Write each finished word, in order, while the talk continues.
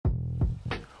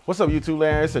What's up, YouTube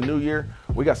land? It's a new year.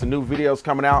 We got some new videos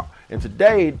coming out. And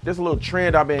today, there's a little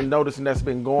trend I've been noticing that's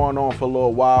been going on for a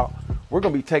little while. We're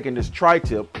gonna be taking this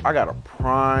tri-tip. I got a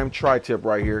prime tri-tip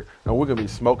right here, and we're gonna be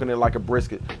smoking it like a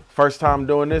brisket. First time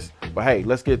doing this, but hey,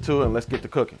 let's get to it and let's get to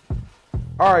cooking.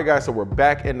 All right, guys, so we're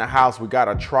back in the house. We got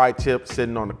a tri-tip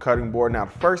sitting on the cutting board. Now,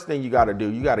 the first thing you gotta do,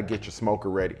 you gotta get your smoker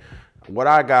ready. What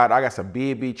I got some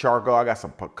B&B charcoal, I got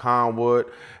some pecan wood,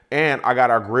 and I got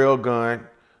our grill gun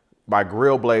by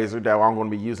Grill Blazer that I'm going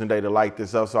to be using today to light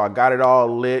this up. So I got it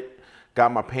all lit,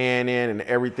 got my pan in and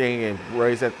everything, and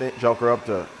raised that joker up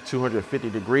to 250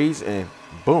 degrees, and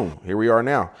boom, here we are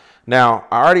now. Now,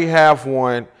 I already have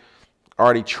one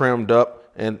already trimmed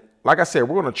up, and like I said,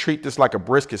 we're going to treat this like a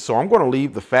brisket. So I'm going to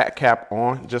leave the fat cap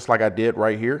on just like I did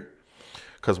right here,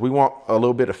 because we want a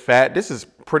little bit of fat. This is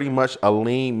pretty much a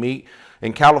lean meat.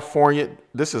 In California,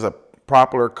 this is a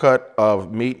popular cut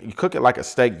of meat. You cook it like a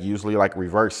steak, usually like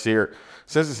reverse seared.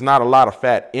 Since it's not a lot of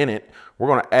fat in it, we're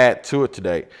going to add to it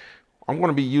today. I'm going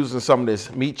to be using some of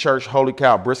this Meat Church Holy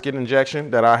Cow brisket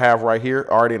injection that I have right here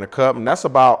already in a cup, and that's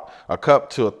about a cup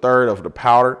to a third of the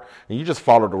powder, and you just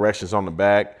follow directions on the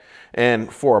bag.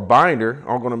 And for a binder,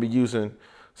 I'm going to be using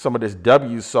some of this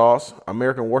W sauce,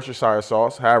 American Worcestershire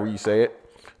sauce, however you say it.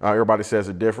 Everybody says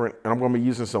it different. And I'm going to be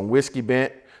using some whiskey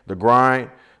bent, the grind.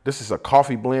 This is a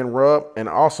coffee blend rub, and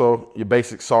also your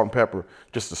basic salt and pepper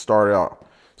just to start it out.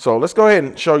 So let's go ahead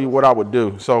and show you what I would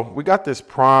do. So we got this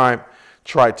prime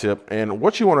tri-tip, and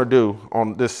what you want to do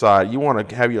on this side, you want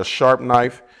to have your sharp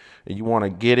knife, and you want to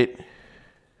get it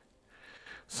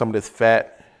some of this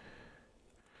fat,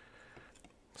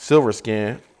 silver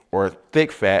skin or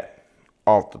thick fat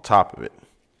off the top of it.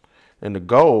 And the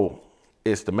goal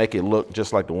is to make it look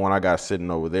just like the one I got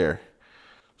sitting over there.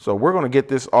 So we're going to get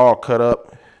this all cut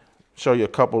up. Show you a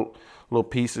couple little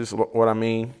pieces, what I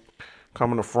mean.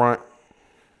 Come in the front,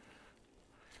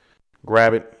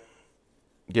 grab it,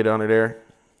 get under there.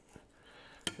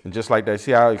 And just like that,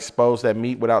 see how I exposed that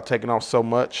meat without taking off so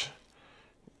much?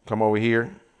 Come over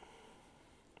here.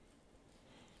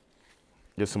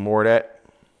 Get some more of that.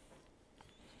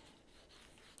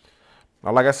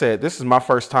 Now, like I said, this is my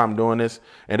first time doing this,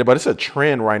 but it's a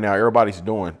trend right now. Everybody's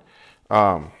doing.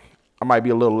 I might be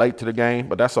a little late to the game,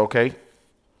 but that's okay.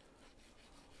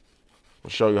 I'll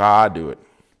show you how I do it.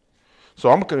 So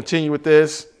I'm gonna continue with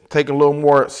this, take a little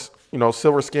more,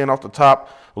 silver skin off the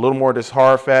top, a little more of this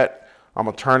hard fat. I'm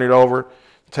gonna turn it over,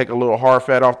 take a little hard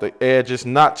fat off the edges,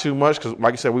 not too much, because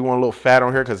like I said, we want a little fat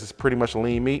on here because it's pretty much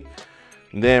lean meat.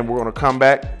 And then we're gonna come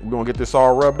back, we're gonna get this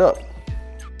all rubbed up.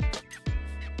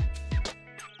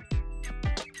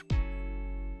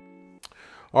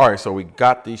 All right, so we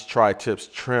got these tri-tips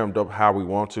trimmed up how we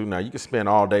want to. Now, you can spend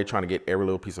all day trying to get every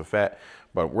little piece of fat,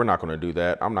 but we're not gonna do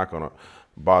that. I'm not gonna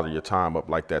bother your time up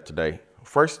like that today.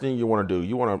 First thing you wanna do,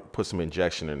 you wanna put some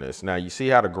injection in this. Now, you see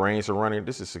how the grains are running?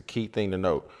 This is a key thing to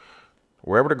note.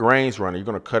 Wherever the grains running, you're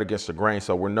gonna cut against the grain.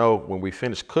 So we know when we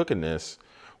finish cooking this,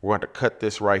 we're going to cut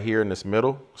this right here in this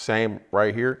middle, same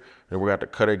right here, and we're going to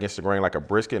cut it against the grain like a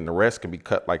brisket, and the rest can be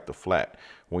cut like the flat.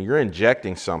 When you're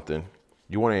injecting something,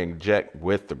 you want to inject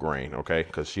with the grain, okay?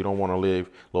 Because you don't want to leave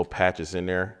little patches in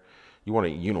there. You want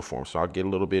it uniform, so I'll get a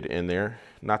little bit in there.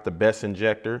 Not the best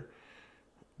injector,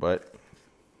 but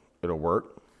it'll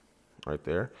work right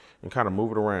there. And kind of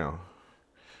move it around.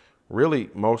 Really,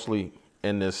 mostly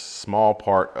in this small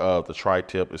part of the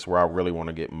tri-tip is where I really want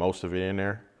to get most of it in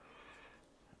there.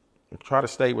 And try to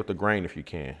stay with the grain if you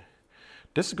can.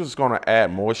 This is going to add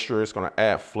moisture. It's going to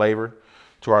add flavor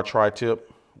to our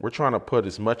tri-tip. We're trying to put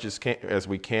as much as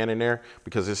we can in there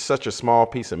because it's such a small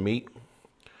piece of meat.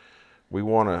 We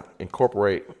want to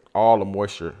incorporate all the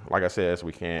moisture, like I said, as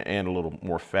we can, and a little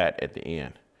more fat at the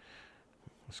end.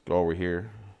 Let's go over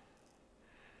here.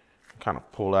 Kind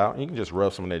of pull out. You can just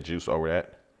rub some of that juice over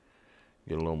that.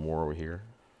 Get a little more over here.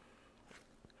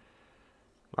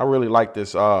 I really like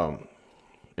this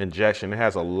injection. It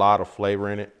has a lot of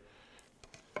flavor in it.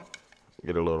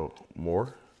 Get a little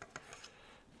more.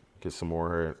 Get some more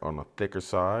here on the thicker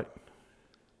side.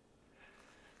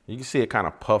 You can see it kind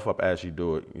of puff up as you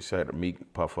do it. You see the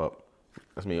meat puff up.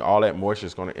 That means all that moisture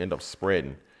is going to end up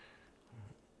spreading.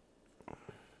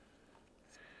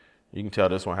 You can tell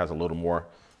this one has a little more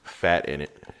fat in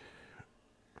it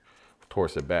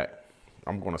towards the back.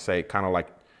 I'm going to say kind of like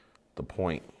the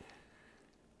point.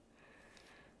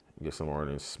 Get some more of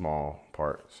these small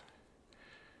parts.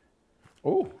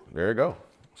 Oh, there you go.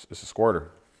 It's a squirter.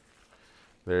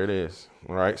 There it is.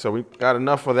 All right, so we got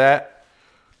enough of that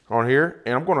on here,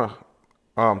 and I'm gonna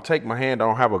take my hand. I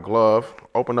don't have a glove.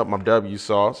 Open up my W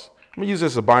sauce. I'm gonna use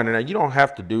this as a binder. Now, you don't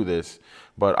have to do this,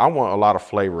 but I want a lot of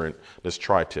flavor in this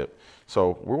tri-tip.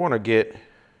 So we're gonna get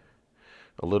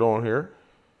a little on here.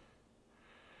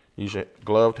 Use your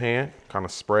gloved hand, kind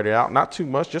of spread it out. Not too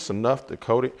much, just enough to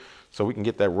coat it so we can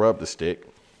get that rub to stick.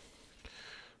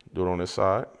 Do it on this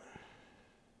side.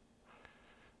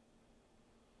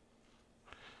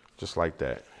 Just like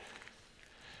that.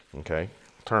 Okay,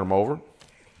 turn them over.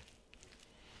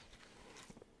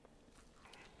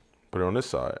 Put it on this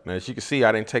side. Now, as you can see,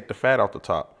 I didn't take the fat off the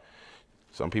top.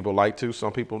 Some people like to,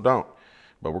 some people don't.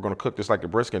 But we're gonna cook this like a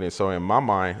brisket, and so in my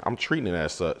mind, I'm treating it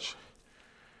as such.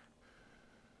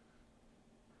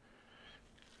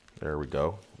 There we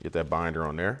go. Get that binder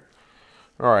on there.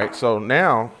 All right, so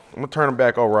now I'm gonna turn them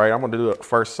back over. Right, I'm gonna do it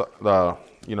first, the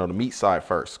meat side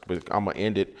first, but I'm gonna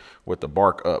end it with the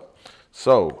bark up.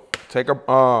 So take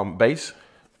a base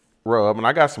rub, and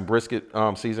I got some brisket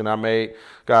seasoning I made.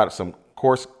 Got some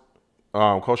coarse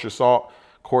kosher salt,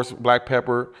 coarse black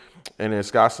pepper, and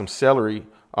it's got some celery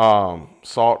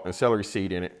salt and celery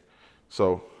seed in it.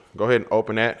 So go ahead and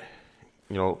open that.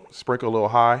 Sprinkle a little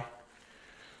high.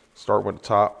 Start with the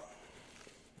top.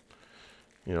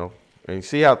 And you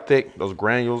see how thick those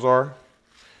granules are?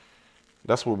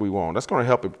 That's what we want. That's going to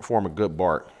help it form a good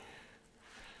bark.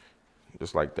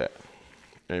 Just like that.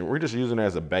 And we're just using it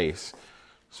as a base.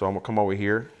 So I'm going to come over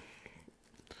here.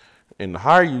 And the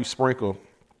higher you sprinkle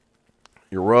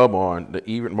your rub on,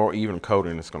 the more even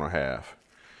coating it's going to have.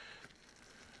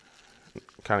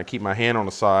 Kind of keep my hand on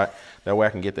the side. That way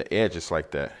I can get the edges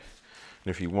like that.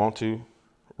 And if you want to,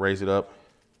 raise it up.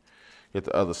 Get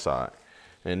the other side.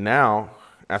 And now,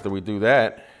 after we do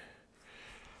that,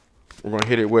 we're going to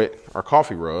hit it with our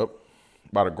coffee rub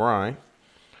by the grind.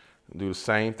 Do the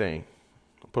same thing.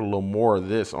 Put a little more of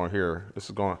this on here. This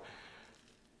is going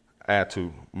to add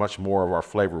to much more of our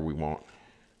flavor we want.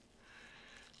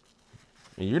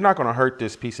 And you're not going to hurt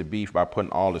this piece of beef by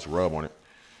putting all this rub on it.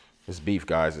 This beef,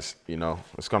 guys, it's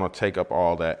going to take up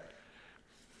all that.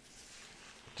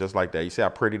 Just like that. You see how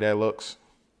pretty that looks?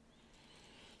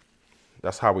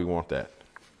 That's how we want that.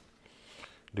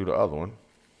 Do the other one.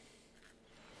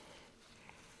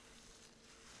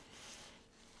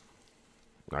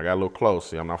 I got a little close.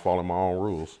 See, I'm not following my own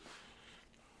rules.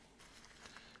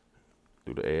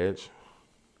 Do the edge.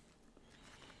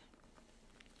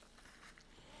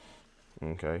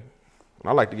 Okay.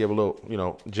 I like to give a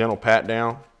little, gentle pat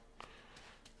down.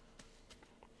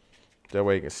 That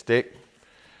way it can stick.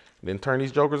 Then turn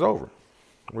these jokers over.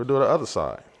 We'll do the other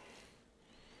side.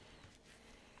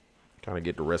 Kind of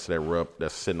get the rest of that rub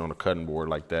that's sitting on the cutting board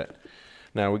like that.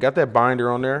 Now we got that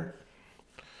binder on there.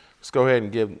 Let's go ahead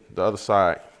and give the other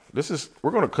side.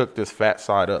 We're going to cook this fat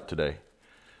side up today.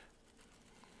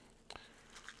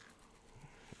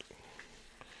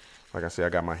 Like I said, I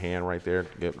got my hand right there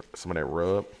to get some of that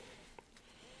rub.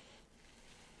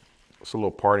 It's a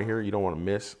little part in here you don't want to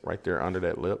miss right there under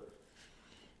that lip.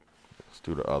 Let's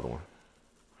do the other one.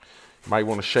 Might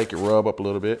want to shake your rub up a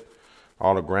little bit.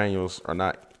 All the granules are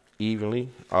not evenly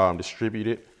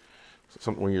distributed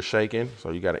when you're shaking,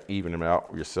 so you got to even them out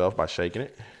yourself by shaking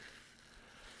it.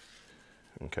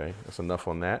 Okay, that's enough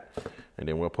on that, and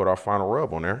then we'll put our final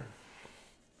rub on there.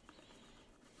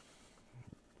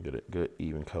 Get a good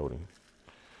even coating.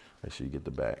 Make sure you get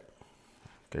the back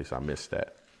in case I missed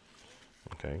that.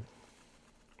 Okay.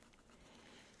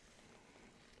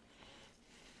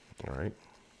 All right.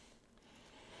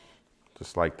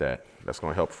 Just like that. That's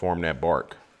going to help form that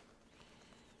bark.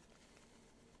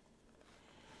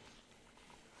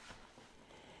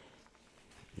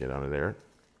 Get under there.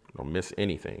 Don't miss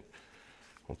anything.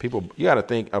 You got to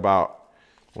think about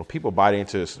when people bite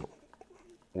into this,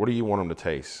 what do you want them to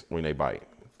taste when they bite?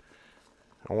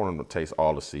 I want them to taste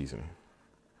all the seasoning.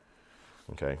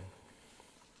 Okay.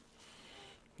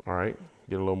 All right.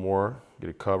 Get a little more. Get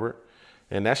it covered.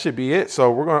 And that should be it. So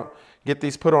we're going to get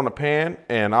these put on the pan,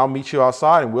 and I'll meet you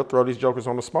outside, and we'll throw these jokers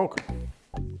on the smoker.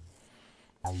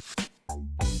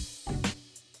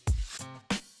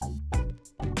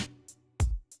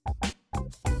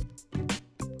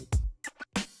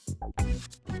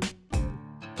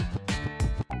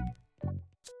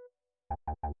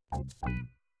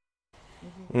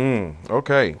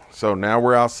 Okay, so now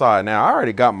we're outside. Now I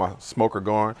already got my smoker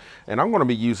going, and I'm going to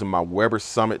be using my Weber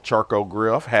Summit charcoal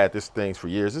grill. I've had this thing for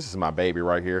years. This is my baby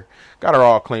right here. Got her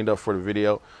all cleaned up for the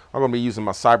video. I'm going to be using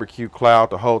my CyberQ Cloud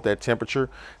to hold that temperature.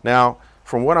 Now,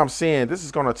 from what I'm seeing, this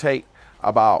is going to take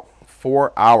about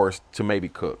 4 hours to maybe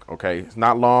cook. Okay, it's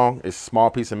not long. It's a small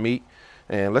piece of meat,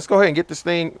 and let's go ahead and get this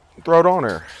thing thrown on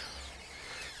there.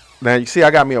 Now you see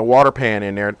I got me a water pan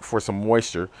in there for some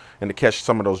moisture and to catch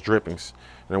some of those drippings.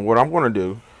 And what I'm going to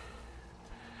do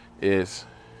is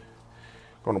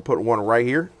going to put one right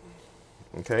here,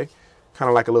 okay? Kind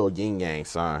of like a little yin yang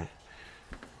sign,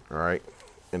 all right?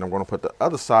 And I'm going to put the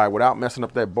other side without messing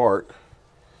up that bark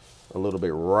a little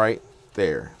bit right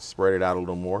there. Spread it out a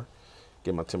little more.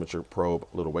 Get my temperature probe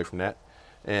a little away from that.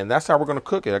 And that's how we're going to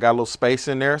cook it. I got a little space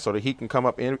in there so the heat can come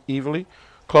up evenly.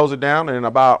 Close it down, and in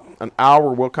about an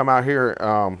hour we'll come out here,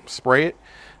 spray it.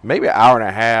 Maybe an hour and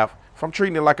a half. If I'm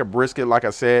treating it like a brisket, like I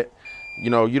said, you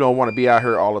know, you don't want to be out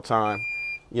here all the time.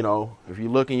 You know, if you're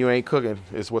looking, you ain't cooking,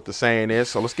 is what the saying is.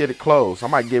 So let's get it closed. I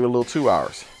might give it a little 2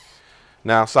 hours.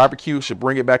 Now, CyberQ should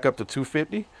bring it back up to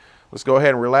 250. Let's go ahead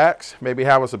and relax. Maybe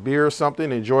have us a beer or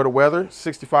something. Enjoy the weather.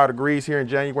 65 degrees here in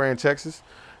January in Texas.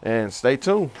 And stay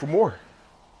tuned for more.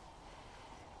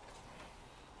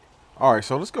 All right,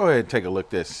 so let's go ahead and take a look at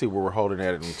this. See where we're holding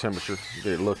at in temperature.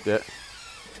 Get it looked at.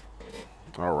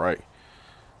 All right.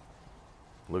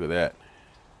 Look at that.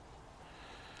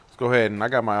 Let's go ahead, and I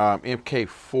got my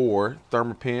MK4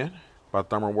 Thermopen by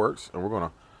ThermoWorks, and we're going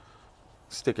to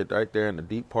stick it right there in the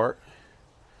deep part.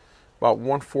 About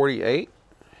 148.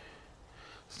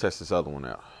 Let's test this other one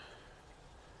out.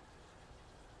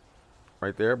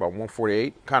 Right there, about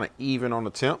 148. Kind of even on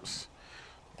the temps.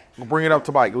 We'll bring it up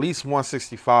to about at least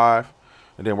 165,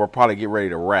 and then we'll probably get ready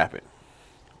to wrap it.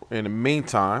 In the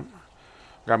meantime,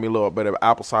 got me a little bit of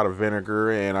apple cider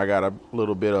vinegar, and I got a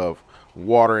little bit of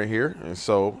water in here. And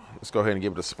so let's go ahead and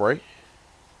give it a spray.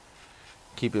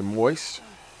 Keep it moist.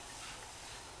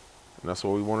 And that's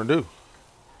what we want to do.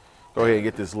 Go ahead and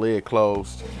get this lid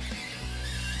closed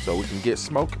so we can get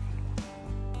smoking.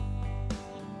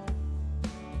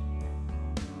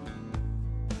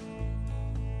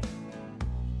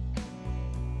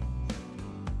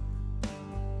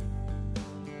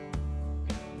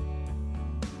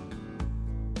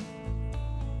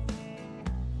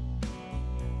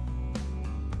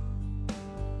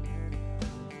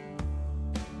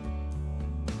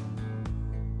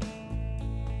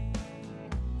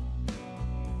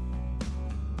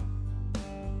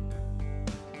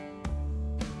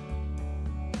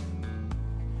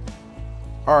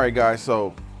 All right, guys,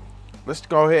 so let's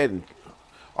go ahead and,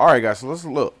 all right, guys, so let's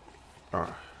look. All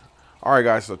right,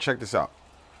 guys, so check this out.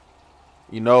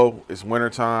 You know, it's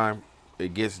wintertime.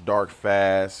 It gets dark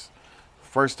fast.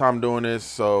 First time doing this,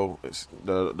 so it's,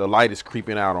 the light is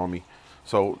creeping out on me.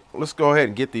 So let's go ahead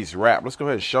and get these wrapped. Let's go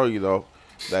ahead and show you, though,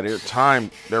 that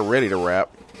they're ready to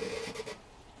wrap.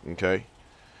 Okay.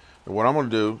 And what I'm going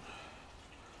to do,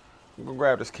 I'm going to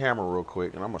grab this camera real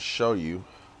quick, and I'm going to show you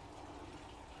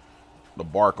the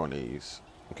bark on these.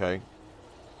 Okay,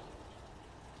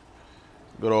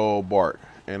 good old bark.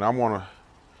 And I'm gonna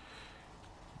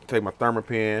take my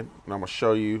Thermopen, and I'm gonna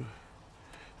show you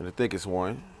in the thickest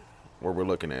one where we're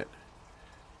looking at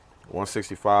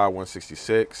 165,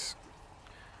 166,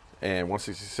 and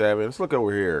 167. Let's look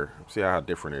over here, see how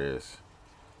different it is.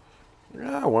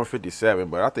 Yeah, 157,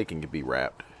 but I think it can be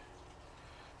wrapped.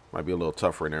 Might be a little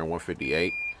tougher in there.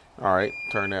 158. All right,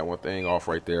 turn that one thing off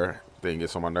right there. Thing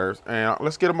gets on my nerves. And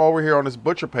let's get them over here on this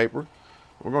butcher paper.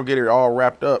 We're gonna get it all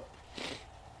wrapped up.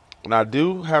 And I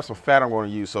do have some fat I'm going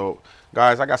to use. So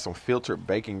guys, I got some filtered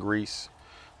bacon grease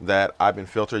that I've been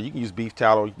filtered. You can use beef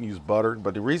tallow, you can use butter,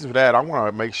 but the reason for that, I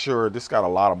want to make sure this got a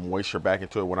lot of moisture back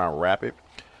into it when I wrap it.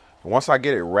 And once I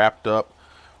get it wrapped up,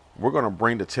 we're going to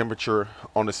bring the temperature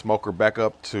on the smoker back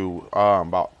up to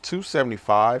about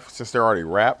 275 since they're already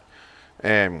wrapped.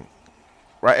 And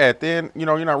right at then, you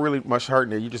know, you're not really much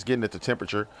hurting it. You're just getting it to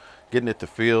temperature, getting it to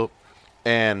feel.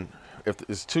 And if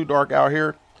it's too dark out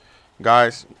here,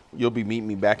 guys, you'll be meeting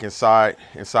me back inside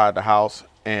the house.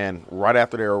 And right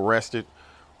after they're arrested,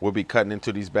 we'll be cutting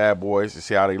into these bad boys to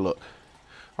see how they look.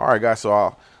 All right, guys,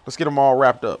 so let's get them all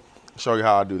wrapped up. Show you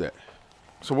how I do that.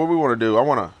 So what we want to do, I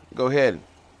want to go ahead and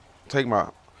take my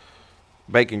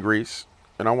bacon grease,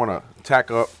 and I want to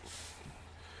tack up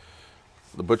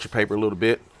the butcher paper a little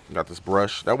bit. Got this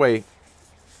brush. That way,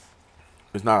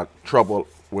 it's not trouble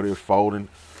with it folding.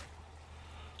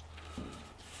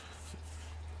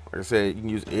 Like I said, you can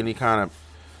use any kind of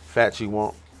fat you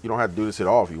want. You don't have to do this at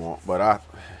all if you want, but I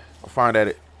find that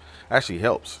it actually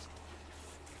helps.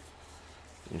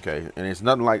 Okay, and it's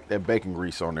nothing like that bacon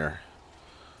grease on there.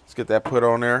 Let's get that put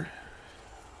on there.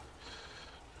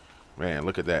 Man,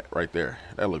 look at that right there.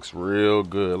 That looks real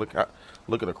good. Look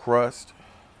at the crust.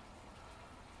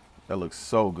 That looks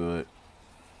so good.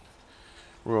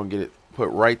 We're gonna get it put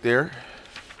right there.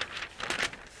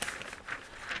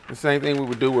 The same thing we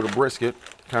would do with a brisket.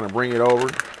 Kind of bring it over,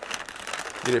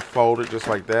 get it folded just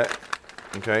like that.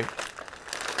 Okay.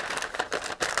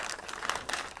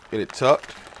 Get it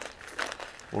tucked.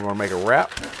 We're gonna make a wrap.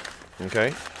 Okay.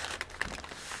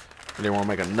 And then we're gonna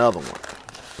make another one.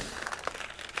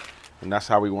 And that's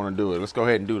how we want to do it. Let's go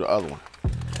ahead and do the other one.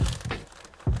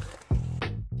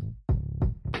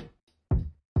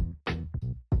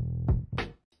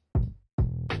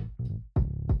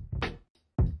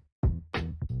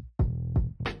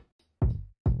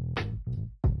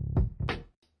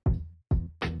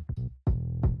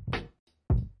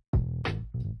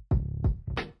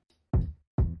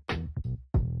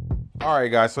 All right,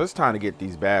 guys, so it's time to get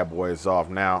these bad boys off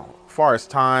now. As far as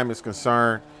time is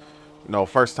concerned, you know,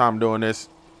 first time doing this,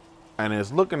 and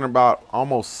it's looking about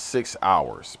almost 6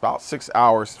 hours. About 6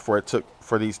 hours for it took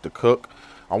for these to cook.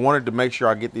 I wanted to make sure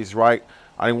I get these right.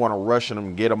 I didn't want to rush them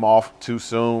and get them off too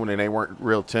soon and they weren't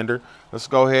real tender. Let's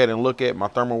go ahead and look at my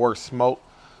ThermalWorks smoke.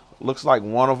 Looks like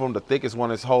one of them, the thickest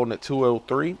one, is holding at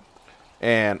 203.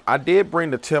 And I did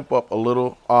bring the temp up a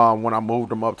little when I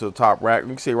moved them up to the top rack. You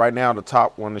can see right now the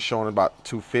top one is showing about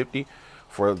 250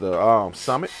 for the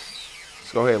Summit.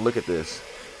 Let's go ahead and look at this.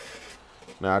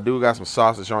 Now I do got some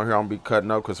sausage on here I'm gonna be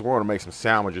cutting up because we're gonna make some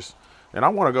sandwiches. And I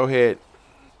wanna go ahead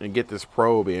and get this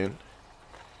probe in.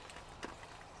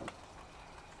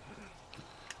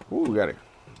 Ooh, we gotta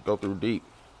go through deep.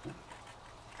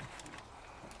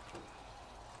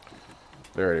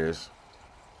 There it is.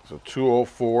 So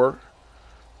 204.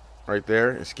 Right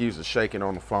there. Excuse the shaking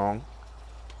on the phone.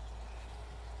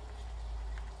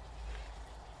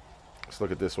 Let's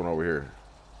look at this one over here.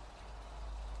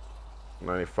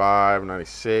 95,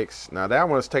 96. Now that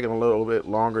one's taking a little bit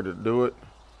longer to do it.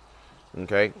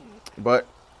 Okay. But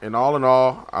in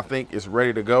all, I think it's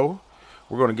ready to go.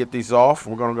 We're going to get these off.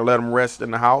 We're going to let them rest in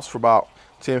the house for about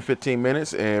 10, 15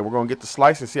 minutes. And we're going to get the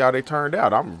slice and see how they turned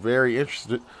out. I'm very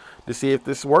interested to see if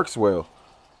this works well.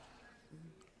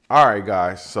 All right,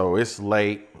 guys, so it's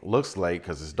late. Looks late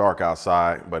because it's dark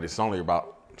outside, but it's only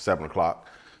about 7 o'clock.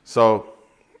 So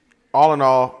all in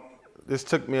all, this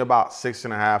took me about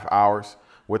 6.5 hours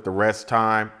with the rest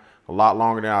time, a lot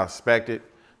longer than I expected.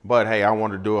 But hey, I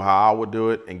wanted to do it how I would do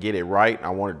it and get it right.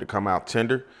 I wanted to come out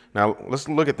tender. Now let's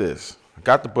look at this. I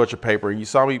got the butcher paper. You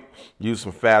saw me use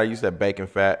some fat. I used that bacon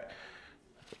fat.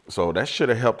 So that should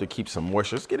have helped to keep some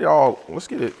moisture. Let's get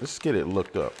it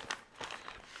looked up.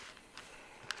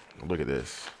 Look at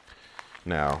this.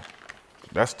 Now,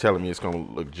 that's telling me it's going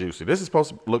to look juicy. This is supposed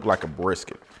to look like a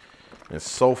brisket. And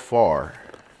so far,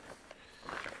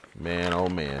 man, oh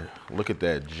man, look at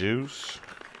that juice.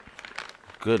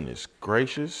 Goodness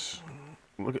gracious.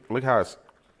 Look how it's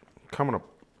coming up.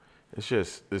 It's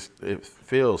just, it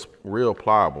feels real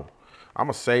pliable. I'm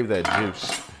going to save that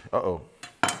juice. Uh-oh.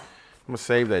 I'm going to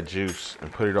save that juice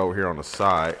and put it over here on the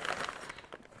side.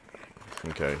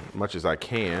 Okay, as much as I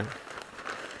can.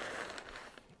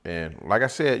 And like I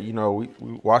said, you know, we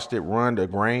watched it run the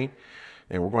grain,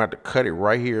 and we're gonna have to cut it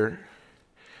right here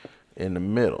in the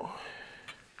middle.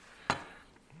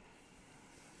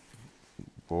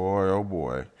 Boy, oh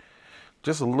boy.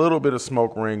 Just a little bit of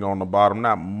smoke ring on the bottom,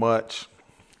 not much,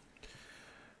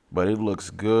 but it looks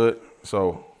good.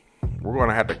 So we're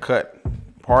gonna have to cut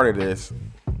part of this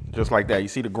just like that. You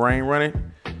see the grain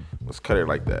running? Let's cut it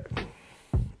like that.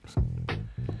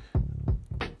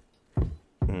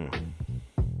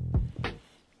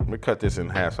 Let me cut this in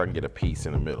half so I can get a piece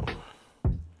in the middle.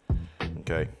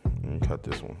 Okay, and cut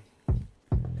this one.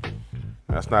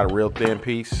 That's not a real thin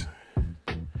piece.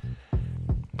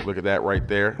 Look at that right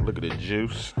there. Look at the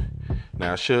juice.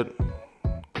 Now it should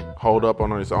hold up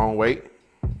on its own weight.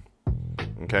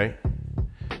 Okay,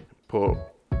 pull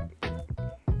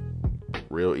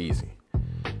real easy.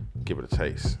 Give it a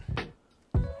taste.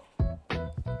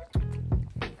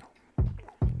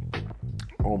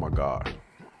 Oh my God.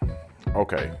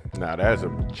 Okay, now that's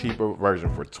a cheaper version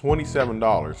for $27.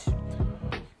 Y'all,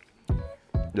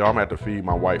 I'm gonna have to feed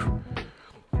my wife.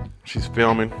 She's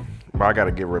filming, but I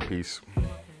gotta give her a piece.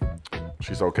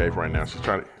 She's okay for right now. She's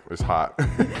trying to, it's hot.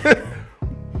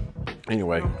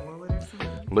 Anyway,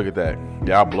 look at that.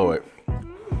 Yeah, I'll blow it.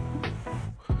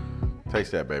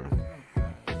 Taste that, baby.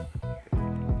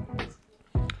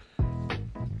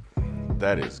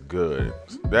 That is good.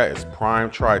 That is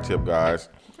prime tri-tip, guys.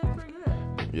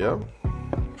 Yep.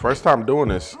 First time doing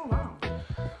this. Oh, wow.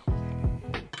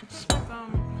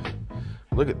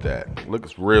 Look at that.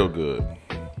 Looks real good.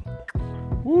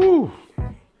 Woo.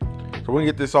 So we can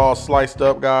get this all sliced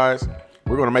up, guys.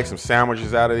 We're going to make some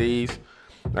sandwiches out of these.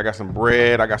 I got some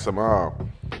bread. I got some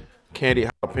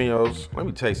candied jalapenos. Let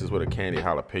me taste this with a candied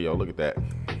jalapeno. Look at that.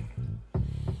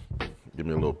 Give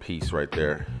me a little piece right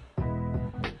there.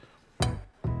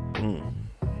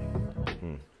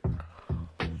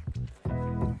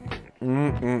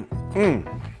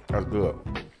 That's good.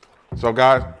 So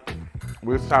guys,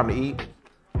 it's time to eat.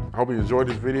 I hope you enjoyed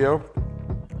this video.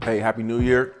 Hey, Happy New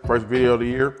Year. First video of the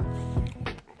year.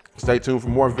 Stay tuned for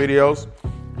more videos.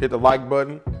 Hit the like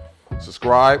button.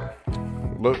 Subscribe.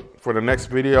 Look for the next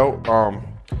video.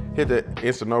 Hit the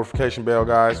instant notification bell,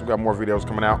 guys. We got more videos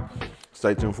coming out.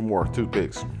 Stay tuned for more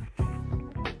toothpicks.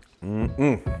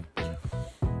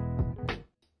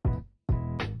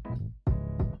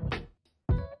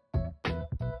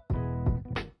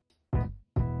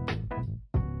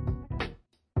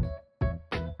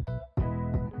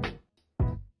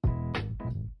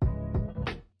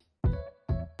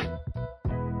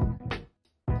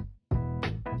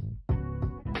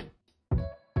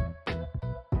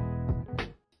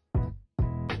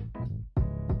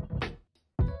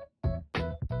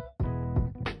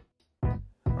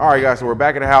 All right, guys, so we're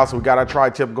back at the house. We got our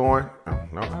tri-tip going. Oh,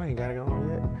 no, I ain't got it on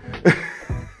yet.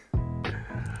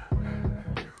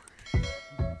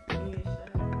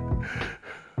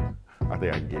 I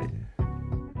think I can get it.